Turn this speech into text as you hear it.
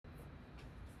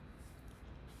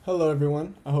Hello,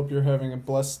 everyone. I hope you're having a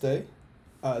blessed day.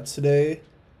 Today,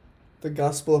 the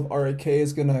Gospel of RAK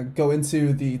is going to go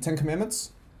into the Ten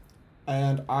Commandments,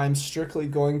 and I'm strictly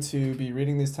going to be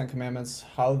reading these Ten Commandments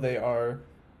how they are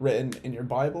written in your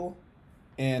Bible,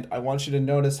 and I want you to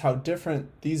notice how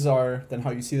different these are than how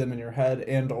you see them in your head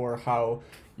and or how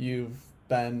you've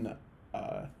been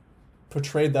uh,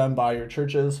 portrayed them by your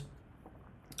churches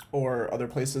or other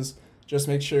places. Just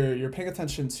make sure you're paying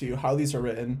attention to how these are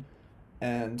written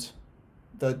and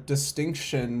the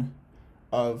distinction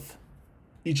of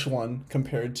each one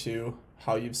compared to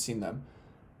how you've seen them.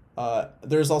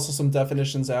 There's also some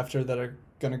definitions after that are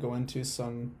going to go into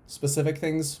some specific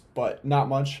things, but not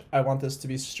much. I want this to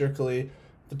be strictly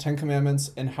the Ten Commandments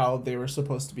and how they were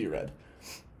supposed to be read.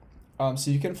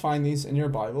 So you can find these in your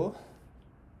Bible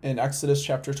in Exodus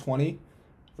chapter 20,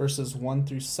 verses 1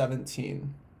 through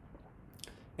 17.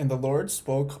 And the Lord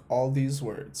spoke all these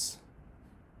words.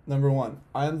 Number 1,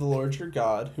 I am the Lord your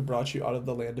God who brought you out of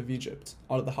the land of Egypt,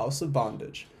 out of the house of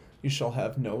bondage. You shall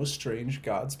have no strange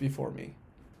gods before me.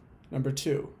 Number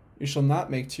 2, you shall not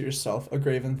make to yourself a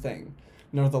graven thing,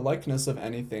 nor the likeness of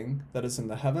anything that is in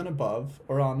the heaven above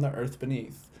or on the earth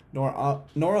beneath, nor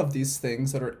of these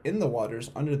things that are in the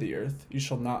waters under the earth. You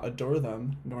shall not adore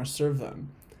them, nor serve them.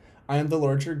 I am the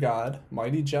Lord your God,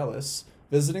 mighty jealous,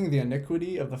 visiting the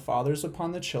iniquity of the fathers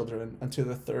upon the children unto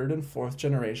the third and fourth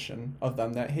generation of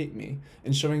them that hate me,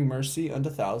 and showing mercy unto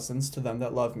thousands to them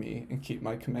that love me and keep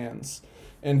my commands.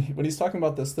 And when he's talking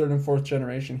about this third and fourth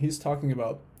generation, he's talking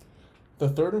about the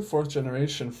third and fourth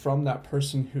generation from that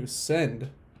person who sinned.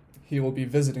 He will be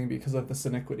visiting because of this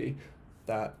iniquity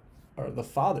that are the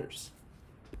fathers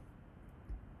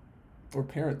or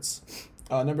parents.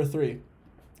 Number 3,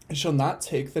 you shall not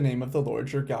take the name of the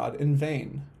Lord your God in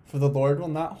vain. For the Lord will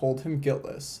not hold him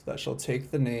guiltless that shall take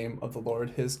the name of the Lord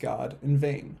his God in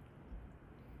vain.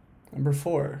 Number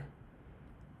 4,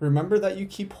 remember that you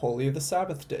keep holy the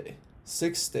Sabbath day.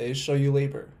 6 days shall you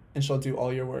labor, and shall do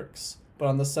all your works. But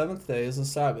on the seventh day is the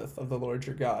Sabbath of the Lord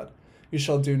your God. You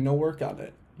shall do no work on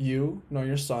it, you, nor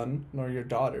your son, nor your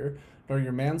daughter, nor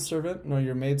your manservant, nor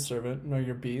your maidservant, nor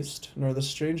your beast, nor the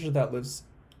stranger that lives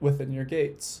within your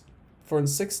gates. For in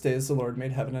 6 days the Lord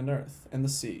made heaven and earth, and the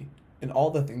sea, and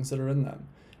all the things that are in them,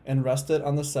 and rested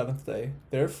on the seventh day.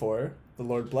 Therefore, the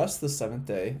Lord blessed the seventh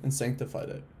day and sanctified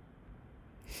it.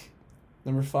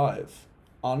 Number 5,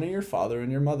 honor your father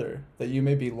and your mother, that you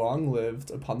may be long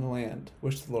lived upon the land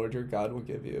which the Lord your God will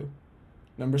give you.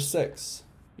 Number 6,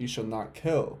 you shall not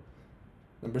kill.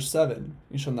 Number 7,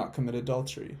 you shall not commit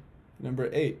adultery. Number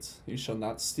 8, you shall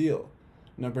not steal.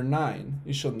 Number 9,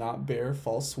 you shall not bear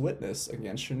false witness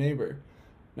against your neighbor.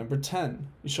 Number 10,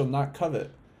 you shall not covet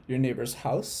your neighbor's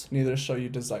house, neither shall you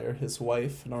desire his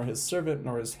wife, nor his servant,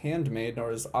 nor his handmaid,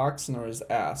 nor his ox, nor his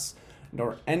ass,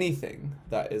 nor anything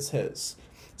that is his.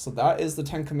 So that is the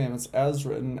Ten Commandments as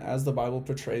written, as the Bible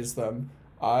portrays them.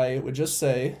 I would just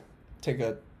say, take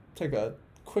a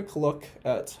quick look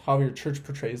at how your church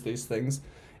portrays these things,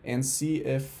 and see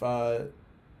if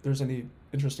there's any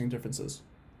interesting differences.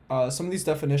 Some of these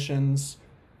definitions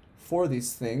for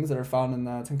these things that are found in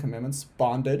the Ten Commandments: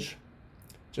 bondage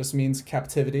just means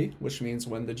captivity, which means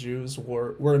when the Jews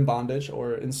were in bondage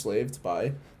or enslaved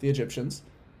by the Egyptians.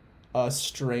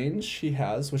 Strange, he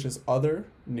has, which is other,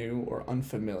 new, or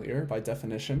unfamiliar by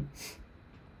definition.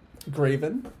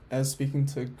 Graven, as speaking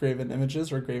to graven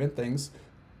images or graven things.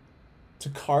 To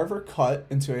carve or cut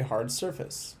into a hard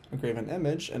surface. A graven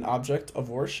image, an object of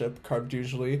worship carved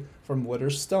usually from wood or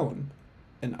stone,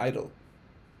 an idol.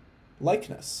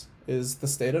 Likeness is the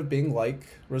state of being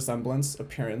like, resemblance,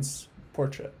 appearance,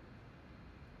 portrait.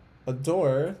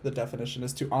 Adore, the definition,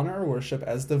 is to honor or worship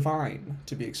as divine,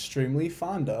 to be extremely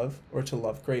fond of, or to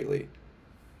love greatly.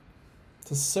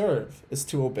 To serve is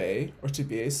to obey or to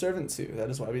be a servant to. That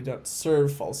is why we don't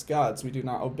serve false gods. We do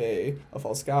not obey a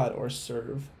false god or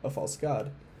serve a false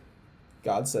god.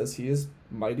 God says he is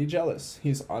mighty jealous.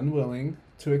 He's unwilling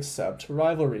to accept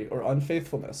rivalry or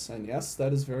unfaithfulness. And yes,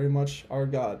 that is very much our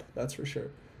God, that's for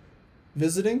sure.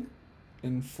 Visiting,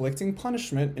 inflicting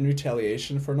punishment in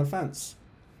retaliation for an offense.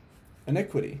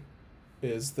 Iniquity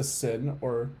is the sin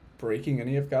or breaking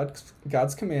any of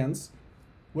God's commands.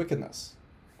 Wickedness.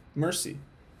 Mercy.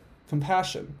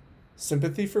 Compassion.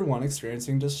 Sympathy for one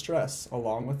experiencing distress,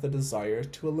 along with the desire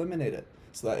to eliminate it.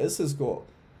 So that is his goal.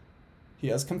 He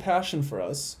has compassion for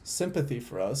us, sympathy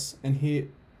for us, and he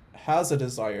has a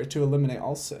desire to eliminate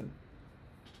all sin.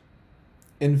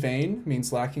 In vain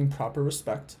means lacking proper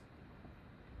respect.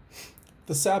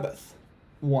 The Sabbath.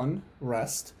 1,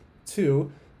 rest.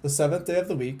 2, The seventh day of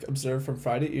the week, observed from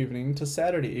Friday evening to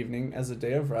Saturday evening as a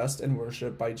day of rest and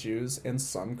worship by Jews and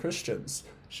some Christians.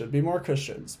 Should be more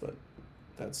Christians, but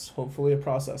that's hopefully a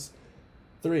process.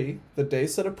 3. The day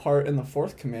set apart in the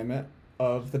fourth commandment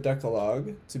of the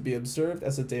Decalogue to be observed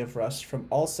as a day of rest from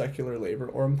all secular labor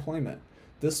or employment.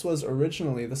 This was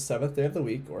originally the seventh day of the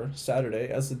week, or Saturday,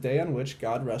 as the day on which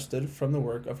God rested from the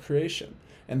work of creation,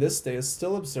 and this day is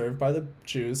still observed by the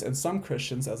Jews and some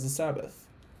Christians as the Sabbath.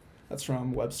 That's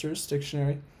from Webster's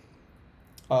Dictionary.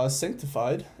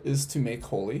 Sanctified is to make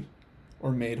holy,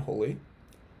 or made holy.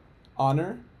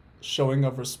 Honor, showing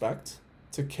of respect.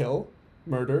 To kill,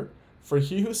 murder. For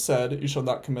he who said, "You shall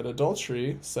not commit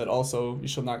adultery," said also, "You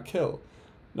shall not kill."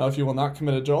 Now if you will not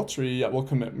commit adultery, yet will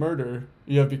commit murder,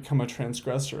 you have become a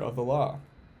transgressor of the law.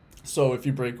 So if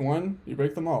you break one, you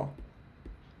break them all.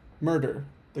 Murder,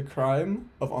 the crime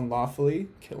of unlawfully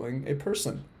killing a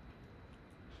person.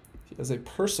 He has a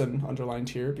person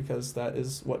underlined here because that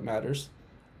is what matters.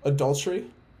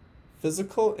 Adultery,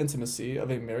 physical intimacy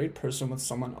of a married person with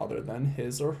someone other than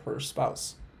his or her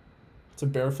spouse. To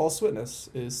bear false witness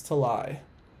is to lie.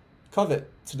 Covet,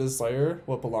 to desire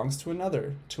what belongs to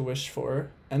another, to wish for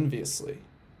enviously.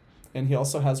 And he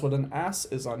also has what an ass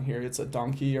is on here. It's a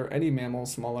donkey or any mammal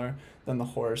smaller than the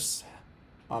horse,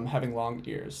 having long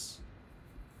ears.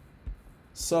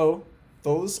 So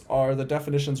those are the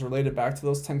definitions related back to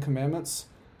those 10 commandments.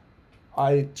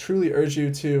 I truly urge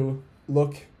you to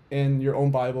look in your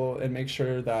own Bible and make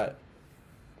sure that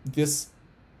this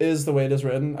is the way it is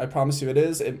written. I promise you it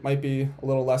is. It might be a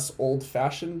little less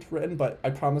old-fashioned written, but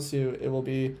I promise you it will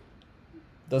be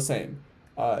the same.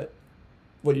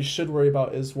 What you should worry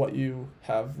about is what you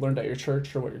have learned at your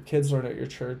church or what your kids learned at your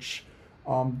church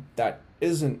that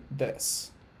isn't this.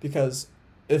 Because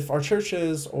if our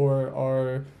churches or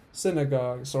our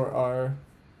synagogues or our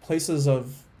places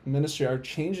of ministry are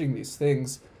changing these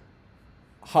things,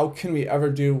 how can we ever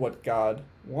do what God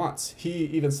wants? He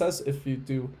even says if you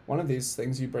do one of these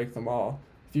things, you break them all.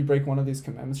 If you break one of these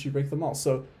commandments, you break them all.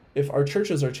 So if our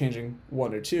churches are changing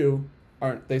one or two,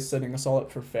 aren't they setting us all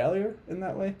up for failure in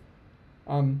that way?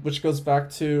 Which goes back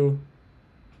to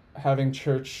having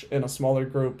church in a smaller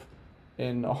group,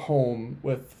 in a home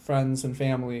with friends and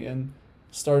family, and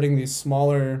starting these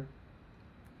smaller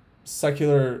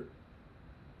secular,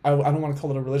 I don't want to call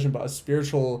it a religion, but a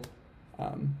spiritual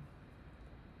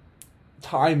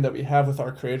time that we have with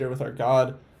our Creator, with our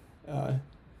God.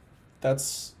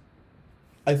 That's,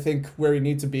 I think, where we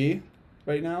need to be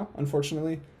right now,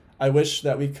 unfortunately. I wish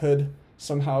that we could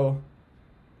somehow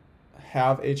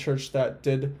have a church that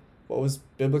did what was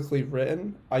biblically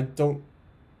written. I don't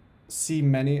see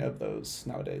many of those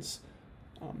nowadays.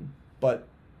 But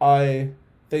I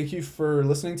thank you for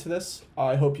listening to this.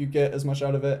 I hope you get as much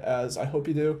out of it as I hope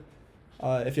you do.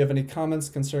 If you have any comments,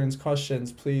 concerns,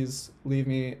 questions, please leave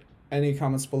me any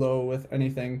comments below with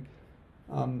anything.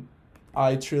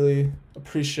 I truly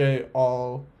appreciate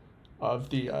all of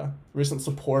the recent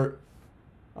support,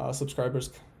 subscribers,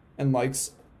 and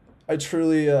likes. I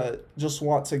truly just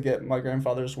want to get my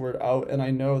grandfather's word out, and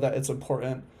I know that it's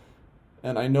important,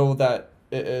 and I know that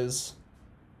it is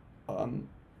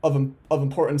of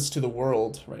importance to the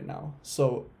world right now.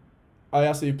 So I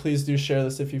ask that you please do share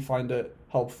this if you find it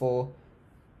helpful,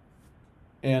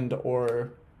 and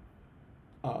or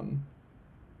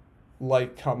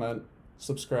like, comment,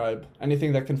 subscribe,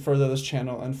 anything that can further this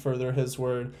channel and further his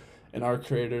word and our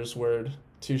Creator's word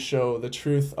to show the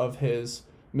truth of his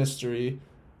mystery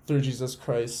through Jesus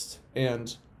Christ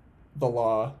and the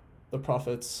law, the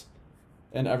prophets,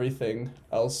 and everything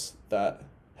else that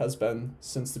has been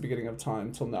since the beginning of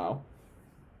time till now.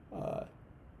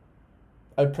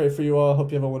 I pray for you all.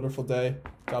 Hope you have a wonderful day.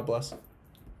 God bless.